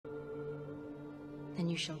Then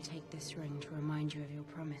you shall take this ring to remind you of your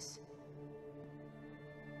promise.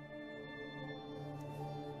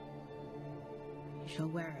 You shall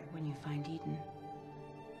wear it when you find Eden.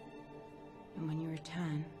 And when you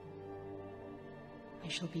return, I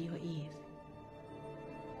shall be your Eve.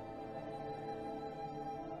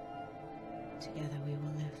 Together we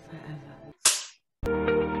will live forever.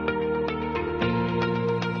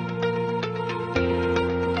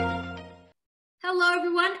 Hello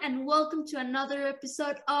everyone and welcome to another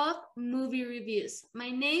episode of Movie Reviews. My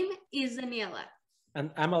name is Daniela.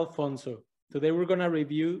 And I'm Alfonso. Today we're going to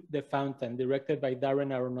review The Fountain, directed by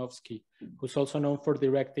Darren Aronofsky, who's also known for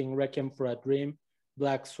directing Requiem for a Dream,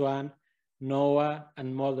 Black Swan, Noah,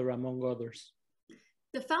 and Mother, among others.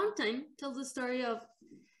 The Fountain tells the story of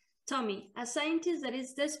Tommy, a scientist that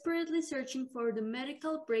is desperately searching for the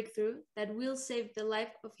medical breakthrough that will save the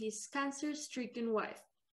life of his cancer-stricken wife.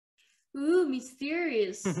 Ooh,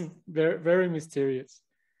 mysterious. Very, very mysterious.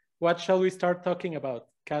 What shall we start talking about?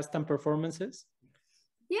 Cast and performances?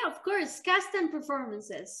 Yeah, of course, cast and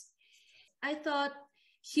performances. I thought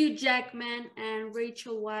Hugh Jackman and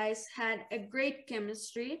Rachel Weisz had a great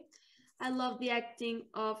chemistry. I love the acting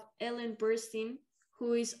of Ellen Burstyn,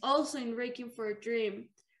 who is also in Requiem for a Dream,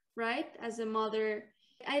 right? As a mother.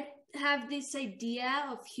 I have this idea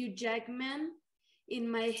of Hugh Jackman in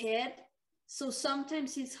my head, so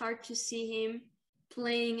sometimes it's hard to see him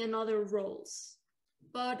playing in other roles.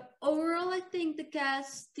 But overall, I think the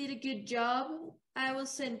cast did a good job. I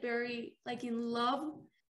wasn't very in love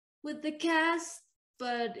with the cast,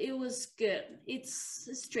 but it was good. It's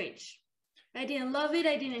strange. I didn't love it,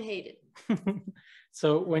 I didn't hate it.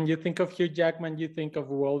 So when you think of Hugh Jackman, you think of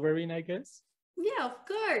Wolverine, I guess? Yeah, of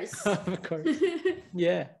course. Of course.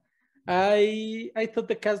 Yeah. I thought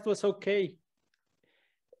the cast was okay.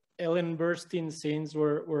 Ellen Burstyn's scenes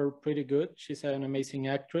were pretty good. She's an amazing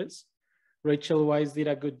actress. Rachel Weisz did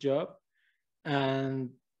a good job. And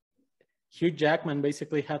Hugh Jackman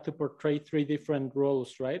basically had to portray three different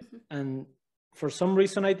roles, right? Mm-hmm. And for some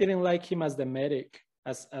reason, I didn't like him as the medic,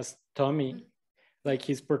 as Tommy. Mm-hmm. Like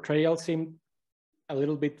his portrayal seemed a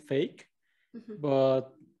little bit fake, mm-hmm.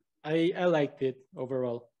 but I liked it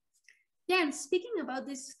overall. Yeah, and speaking about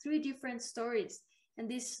these three different stories and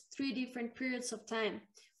these three different periods of time,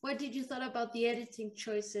 what did you thought about the editing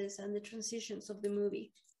choices and the transitions of the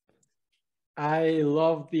movie? I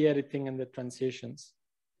love the editing and the transitions.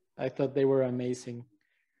 I thought they were amazing.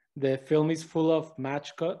 The film is full of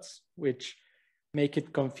match cuts, which make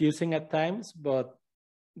it confusing at times, but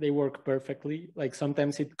they work perfectly. Like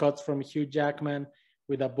sometimes it cuts from Hugh Jackman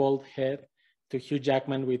with a bald head to Hugh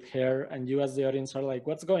Jackman with hair, and you as the audience are like,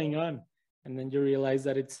 what's going on? And then you realize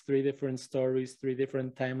that it's three different stories, three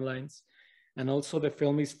different timelines. And also the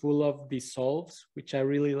film is full of dissolves, which I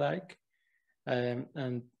really like.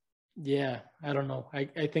 And yeah, I don't know.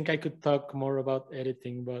 I think I could talk more about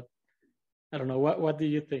editing, but I don't know. What do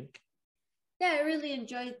you think? Yeah, I really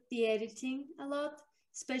enjoyed the editing a lot,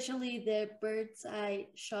 especially the bird's eye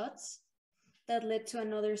shots that led to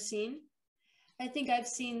another scene. I think I've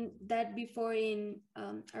seen that before in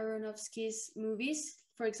Aronofsky's movies.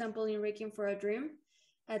 For example, in Requiem for a Dream,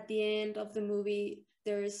 at the end of the movie,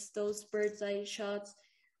 there's those bird's eye shots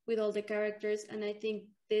with all the characters. And I think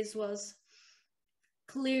this was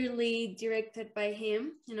clearly directed by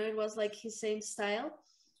him. You know, it was like his same style.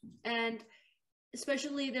 And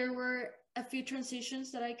especially there were a few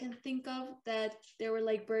transitions that I can think of that they were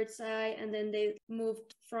like bird's eye and then they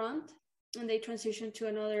moved front and they transitioned to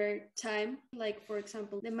another time. Like, for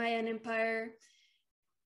example, the Mayan Empire.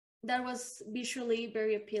 That was visually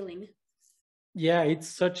very appealing. Yeah, it's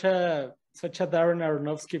such a Darren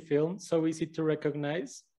Aronofsky film, so easy to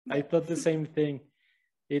recognize. Yeah. I thought the same thing.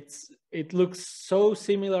 It looks so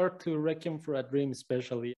similar to Requiem for a Dream,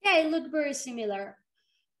 especially. Yeah, it looked very similar.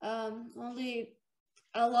 Only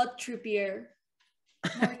a lot trippier,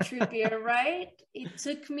 more trippier, right? It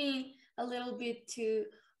took me a little bit to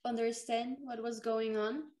understand what was going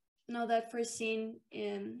on. You know, that first scene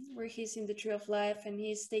where he's in the Tree of Life and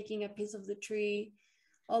he's taking a piece of the tree,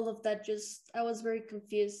 all of that I was very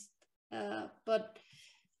confused. But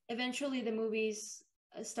eventually the movie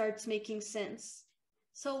starts making sense.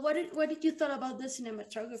 So what did you thought about the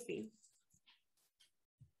cinematography?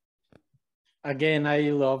 Again,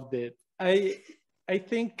 I loved it. I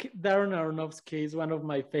think Darren Aronofsky is one of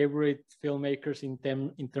my favorite filmmakers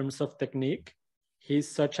in terms of technique. He's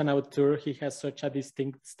such an auteur. He has such a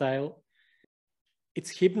distinct style.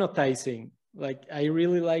 It's hypnotizing. Like, I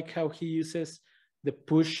really like how he uses the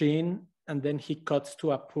push in and then he cuts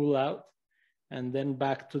to a pull out and then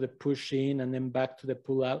back to the push in and then back to the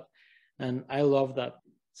pull out. And I love that.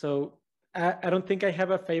 So I don't think I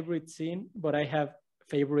have a favorite scene, but I have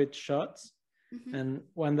favorite shots. Mhm. And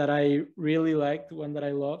one that I really liked, one that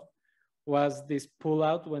I loved, was this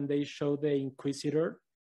pullout when they show the Inquisitor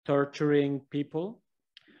torturing people.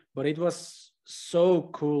 But it was so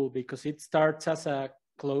cool because it starts as a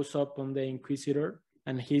close-up on the Inquisitor,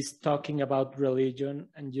 and he's talking about religion,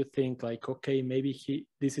 and you think like, okay, maybe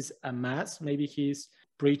this is a mass, maybe he's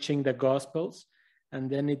preaching the Gospels, and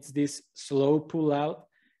then it's this slow pullout,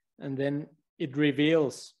 and then it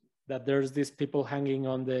reveals that there's these people hanging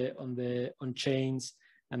on chains,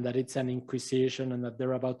 and that it's an inquisition, and that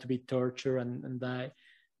they're about to be tortured and die.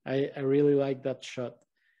 I really like that shot.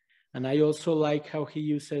 And I also like how he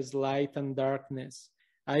uses light and darkness.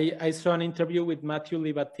 I saw an interview with Matthew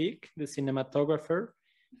Libatic, the cinematographer,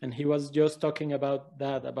 and he was just talking about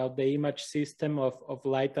that, about the image system of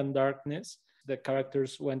light and darkness. The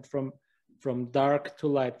characters went from dark to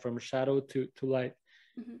light, from shadow to light.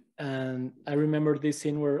 Mhm. And I remember this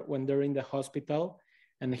scene when they're in the hospital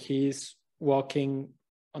and he's walking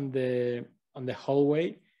on the hallway,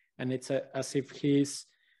 and it's as if he's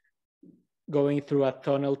going through a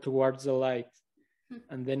tunnel towards the light.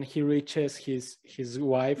 And then he reaches his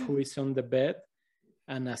wife, who is on the bed,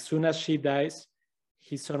 and as soon as she dies,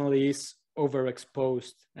 he suddenly is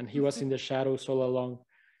overexposed, and he was in the shadows all along.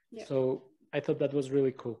 Yeah. So I thought that was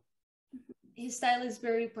really cool. His style is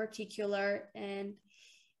very particular, and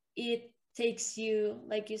it takes you,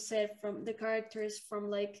 like you said, from the characters from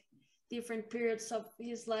like different periods of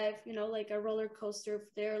his life, you know, like a roller coaster.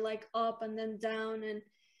 They're like up and then down, and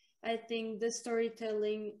I think the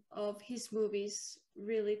storytelling of his movies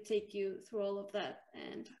really take you through all of that.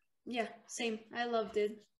 And yeah, same. I loved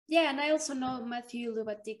it. Yeah, and I also know Matthew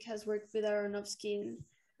Lubatic has worked with Aronofsky in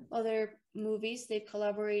other movies. They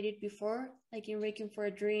collaborated before, like in Requiem for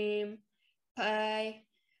a Dream, Pie,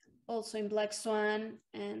 also in Black Swan.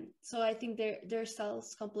 And so I think their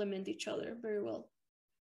styles complement each other very well.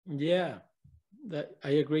 Yeah, that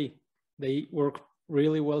I agree. They work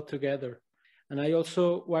really well together. And I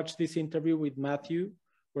also watched this interview with Matthew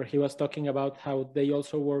where he was talking about how they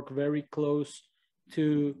also work very close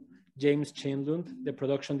to James Chinlund, the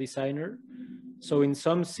production designer. So in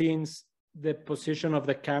some scenes, the position of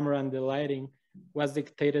the camera and the lighting was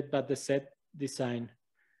dictated by the set design.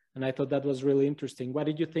 And I thought that was really interesting. What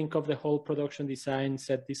did you think of the whole production design,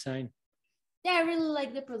 set design? Yeah, I really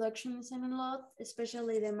like the production design a lot,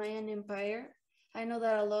 especially the Mayan Empire. I know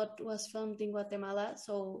that a lot was filmed in Guatemala,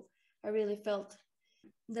 so I really felt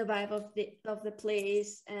the vibe of the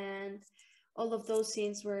place, and all of those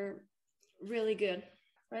scenes were really good,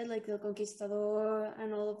 right? Like El Conquistador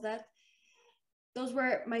and all of that. Those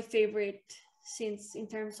were my favorite scenes in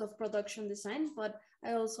terms of production design, but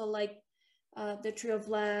I also like the Tree of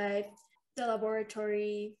Life, the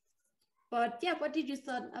laboratory. But yeah, what did you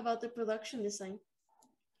thought about the production design?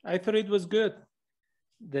 I thought it was good.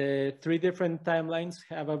 The three different timelines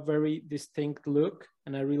have a very distinct look,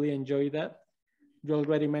 and I really enjoy that. You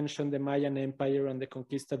already mentioned the Mayan Empire and the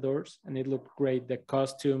conquistadors, and it looked great. The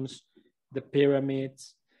costumes, the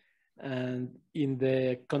pyramids, and in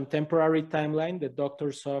the contemporary timeline, the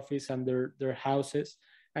doctor's office and their houses,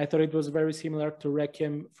 I thought it was very similar to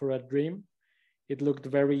Requiem for a Dream. It looked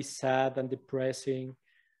very sad and depressing.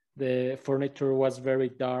 The furniture was very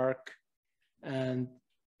dark. And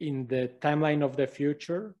in the timeline of the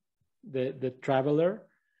future, the Traveler,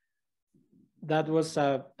 that was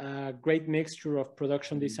a great mixture of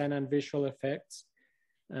production design and visual effects.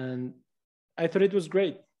 And I thought it was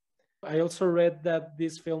great. I also read that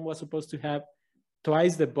this film was supposed to have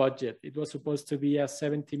twice the budget. It was supposed to be a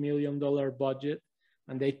 $70 million budget,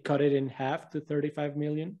 and they cut it in half to 35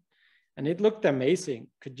 million. And it looked amazing.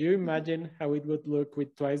 Could you imagine how it would look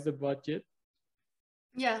with twice the budget?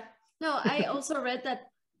 Yeah. No, I also read that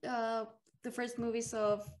the first movies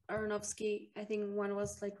of Aronofsky, I think one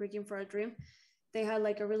was like Requiem for a Dream. They had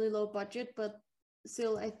like a really low budget, but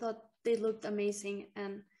still, I thought they looked amazing.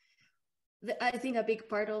 And I think a big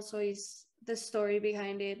part also is the story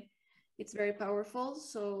behind it. It's very powerful,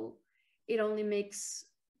 so it only makes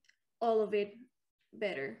all of it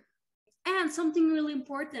better. And something really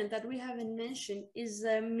important that we haven't mentioned is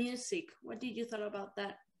the music. What did you thought about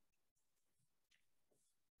that?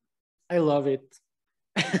 I love it.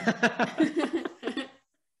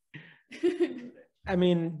 I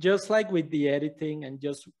mean, just like with the editing and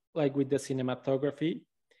just like with the cinematography,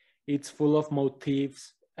 it's full of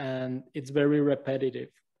motifs and it's very repetitive.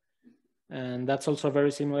 And that's also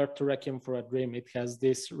very similar to Requiem for a Dream. It has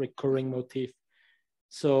this recurring motif.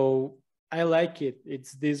 So I like it.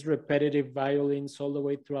 It's these repetitive violins all the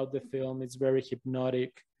way throughout the film. It's very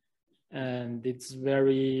hypnotic and it's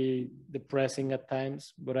very depressing at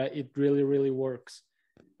times, but it really, really works.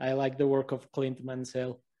 I like the work of Clint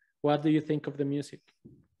Mansell. What do you think of the music?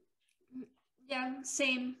 Yeah,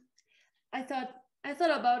 same. I thought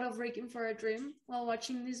about of Requiem for a Dream while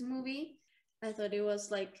watching this movie. I thought it was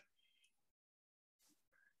like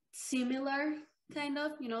similar, kind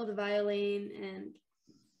of, you know, the violin and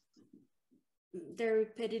the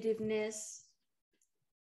repetitiveness.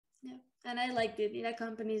 Yeah, and I liked it. It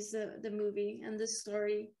accompanies the movie and the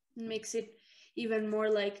story. It makes it even more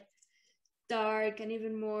like dark and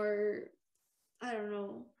even more, I don't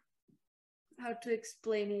know how to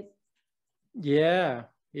explain it. Yeah,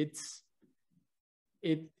 it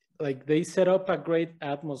like they set up a great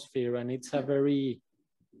atmosphere, and it's a very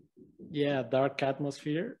dark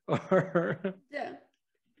atmosphere. Yeah.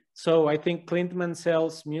 So I think Clint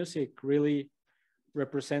Mansell's music really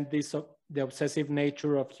represent this the obsessive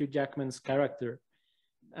nature of Hugh Jackman's character,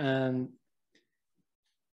 and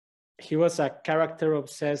he was a character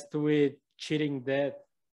obsessed with cheating death,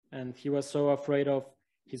 and he was so afraid of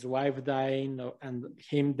his wife dying and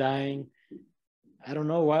him dying. I don't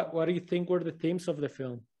know, what do you think were the themes of the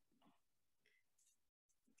film?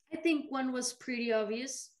 I think one was pretty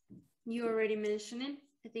obvious. You already mentioned it.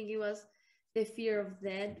 I think it was the fear of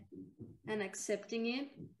death and accepting it,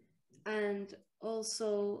 and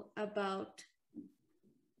also about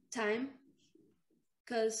time.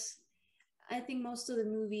 Because I think most of the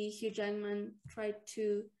movie, Hugh Jackman tried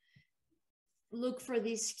to look for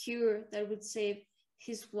this cure that would save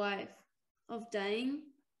his wife of dying,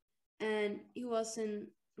 and he wasn't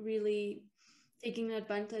really taking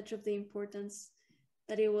advantage of the importance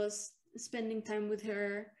that he was spending time with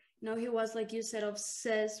her. You know, he was, like you said,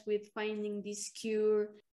 obsessed with finding this cure.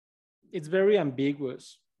 It's very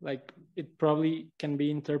ambiguous. Like, it probably can be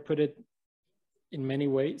interpreted in many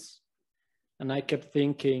ways. And I kept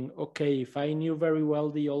thinking, okay, if I knew very well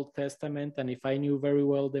the Old Testament and if I knew very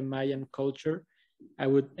well the Mayan culture, I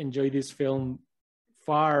would enjoy this film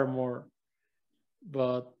far more.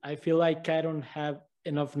 But I feel like I don't have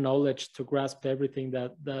enough knowledge to grasp everything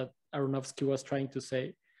that Aronofsky was trying to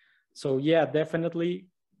say. So yeah, definitely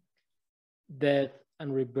death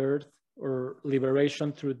and rebirth, or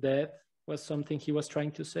liberation through death, was something he was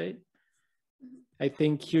trying to say. I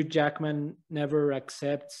think Hugh Jackman never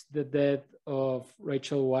accepts the death of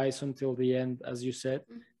Rachel Weisz until the end, as you said.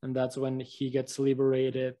 And that's when he gets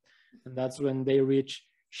liberated. And that's when they reach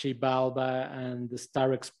Xibalba and the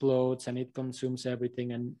star explodes and it consumes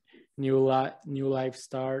everything and new life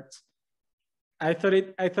starts. I thought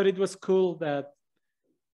it was cool that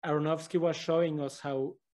Aronofsky was showing us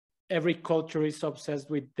how every culture is obsessed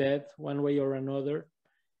with death one way or another.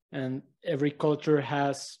 And every culture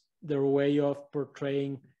has their way of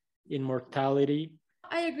portraying immortality.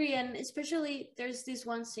 I agree, and especially there's this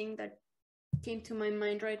one scene that came to my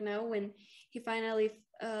mind right now when he finally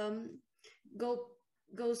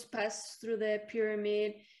goes past through the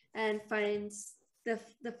pyramid and finds the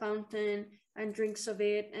fountain and drinks of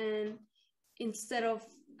it, and instead of,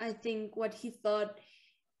 I think, what he thought,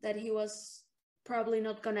 that he was probably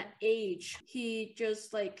not gonna age, he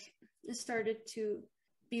just like started to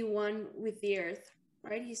be one with the earth,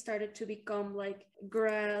 right? He started to become like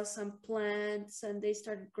grass and plants, and they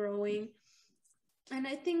started growing. And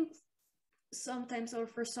I think sometimes, or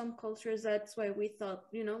for some cultures, that's why we thought,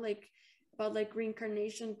 you know, like about like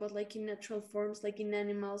reincarnation, but like in natural forms, like in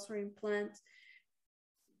animals or in plants.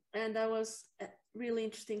 And that was really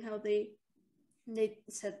interesting how they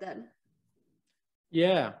said that.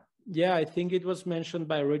 Yeah, I think it was mentioned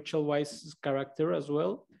by Rachel Weisz's character as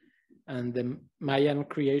well, and the Mayan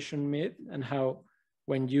creation myth, and how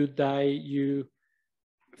when you die, you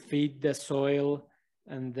feed the soil,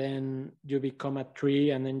 and then you become a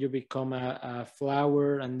tree, and then you become a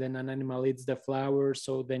flower, and then an animal eats the flower,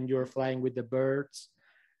 so then you're flying with the birds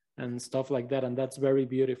and stuff like that, and that's very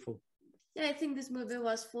beautiful. Yeah, I think this movie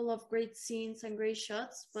was full of great scenes and great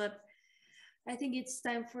shots, but I think it's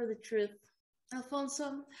time for the truth.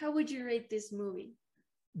 Alfonso, how would you rate this movie?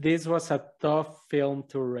 This was a tough film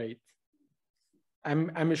to rate.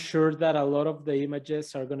 I'm sure that a lot of the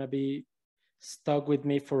images are gonna be stuck with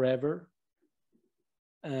me forever.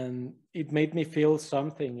 And it made me feel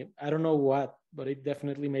something. I don't know what, but it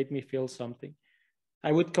definitely made me feel something.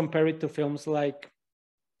 I would compare it to films like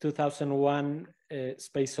 2001,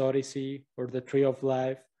 Space Odyssey, or The Tree of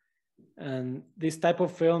Life. And this type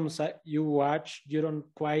of films you watch, you don't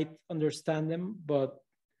quite understand them, but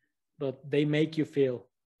they make you feel.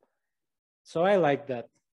 So I like that.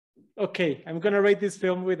 Okay, I'm gonna rate this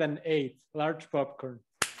film with an 8, large popcorn.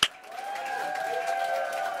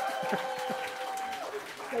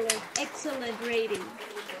 Excellent rating.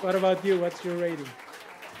 What about you? What's your rating?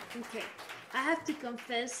 Okay, I have to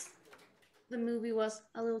confess the movie was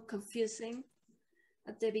a little confusing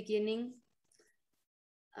at the beginning.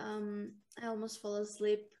 I almost fell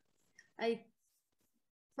asleep. I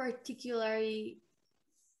particularly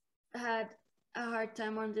had a hard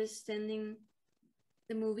time understanding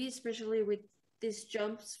the movie, especially with these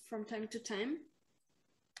jumps from time to time.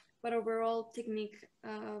 But overall,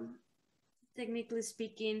 technically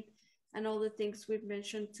speaking, and all the things we've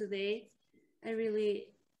mentioned today, I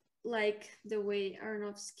really like the way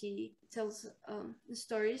Aronofsky tells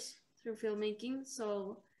stories through filmmaking.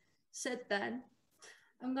 So, said that,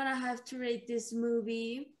 I'm gonna have to rate this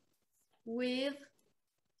movie with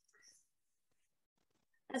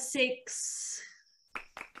a 6.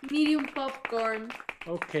 Medium popcorn.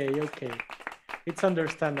 Okay. It's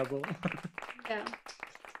understandable. Yeah.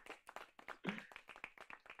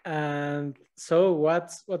 And so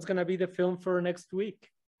what's gonna be the film for next week?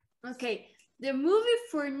 Okay, the movie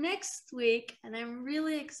for next week, and I'm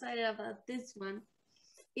really excited about this one,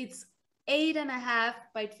 it's 8.5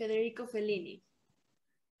 by Federico Fellini.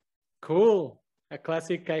 Cool. A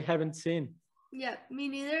classic I haven't seen. Yeah, me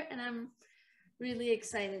neither, and I'm really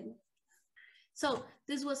excited. So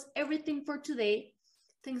this was everything for today.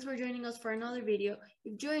 Thanks for joining us for another video.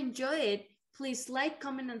 If you enjoy it, please like,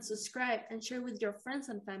 comment, and subscribe, and share with your friends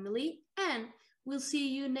and family. And we'll see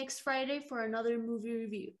you next Friday for another movie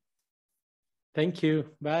review. Thank you.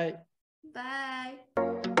 Bye. Bye.